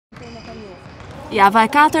Java e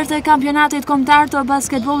 4 e kampionatit kombëtar të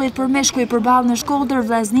basketbollit për meshkuj përballë në Shkodër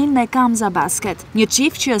Vllaznin-Kamza Basket. Një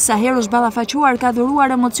çift që sa herë është ballafaquar ka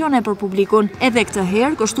dhuruar emocione për publikun. Edhe këtë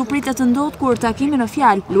herë kështu pritet të ndodhë kur takimi në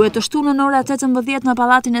fjalë luhet të shtunën ora 18 në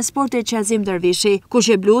Pallatin e Sportit Qazim Dervishi.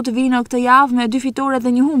 Kuqeblut vinë në këtë javë me 2 fitore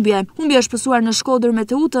dhe 1 humbje. Humbja është shpësuar në Shkodër me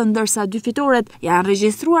Teutën, ndërsa 2 fitoret janë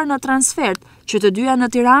regjistruar në transfert, që të dyja në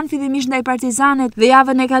Tiranë fillimisht ndaj Partizanit dhe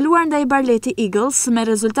javën e kaluar ndaj Barleti Eagles me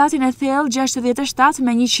rezultatin e thellë 67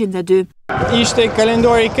 me 102. Ishte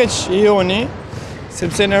kalendari keq i joni,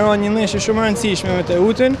 sepse në ron një ndeshje shumë e rëndësishme me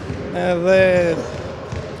Teutën dhe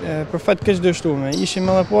për fat keq dështuar. Ishim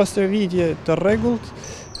edhe pas stërvitje të rregullt,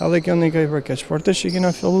 edhe kjo ne ka i për keq. Por tash që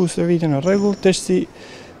kena filluar stërvitjen në rregull, tash si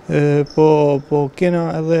po kena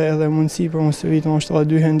edhe mundësi për mos të vitë më është edhe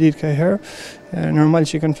 2 herë ditë ka herë. Normal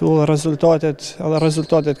që kanë filluar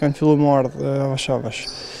rezultatet kanë filluar më ardhë avash.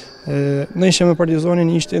 Ndeshja me Partizanin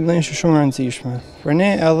ishte ndeshje shumë e rëndësishme. Për ne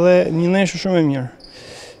edhe një ndeshje shumë e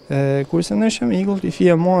mirë. Kurse ndeshja me Eagles i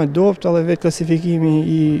fia më e dobët edhe vetë klasifikimi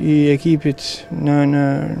i ekipit në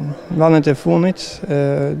vendet e fundit,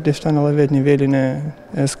 difton edhe vetë nivelin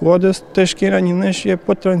e skuadrës. Tash kena një ndeshje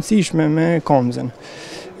po të rëndësishme me Kamzën.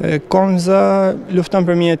 Kamza lufton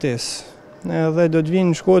për mjetesë dhe do të vinë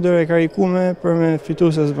në Shkodër e karikume për me fitu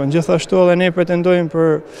se zbën. Gjithashtu edhe ne pretendojmë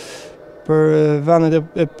për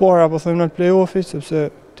vendet e para, po thëmë në play-offit, sepse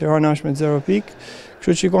Tirana është me 0 pikë,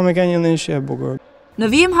 kështu që ka me ka një ndeshje e bukur. Në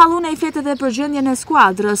vijim Halluna i fletet edhe për gjendjen e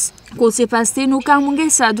skuadrës, ku sipas tij nuk ka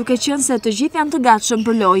mungesa duke qenë se të gjithë janë të gatshëm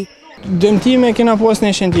për lojë. Dëmtime kena pas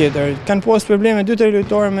ndeshjen tjetër. Kanë pas probleme 2-3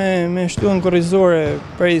 lojtarë me shtunë korrizore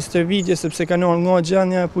prej stërvitjes sepse kanë ardhur nga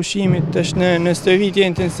gjendja e pushimit tash në stërvitje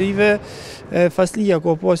intensive. Faslia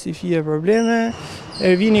ka pas i fije probleme,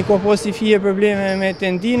 Ervini ka pas i fije probleme me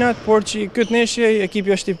tendinat, por që këtë ndeshje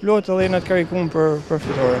ekipi është i plotë dhe jena të karikuar për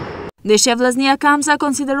fitore. Ndeshja Vllaznia-Kamza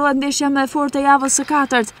konsiderohet ndeshja më e fortë e javës së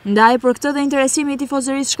 4, ndaj për këtë dhe interesimi i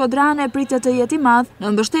tifozërisë shkodrane pritet të jetë i madh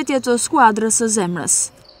në mbështetje të skuadrës së zemrës.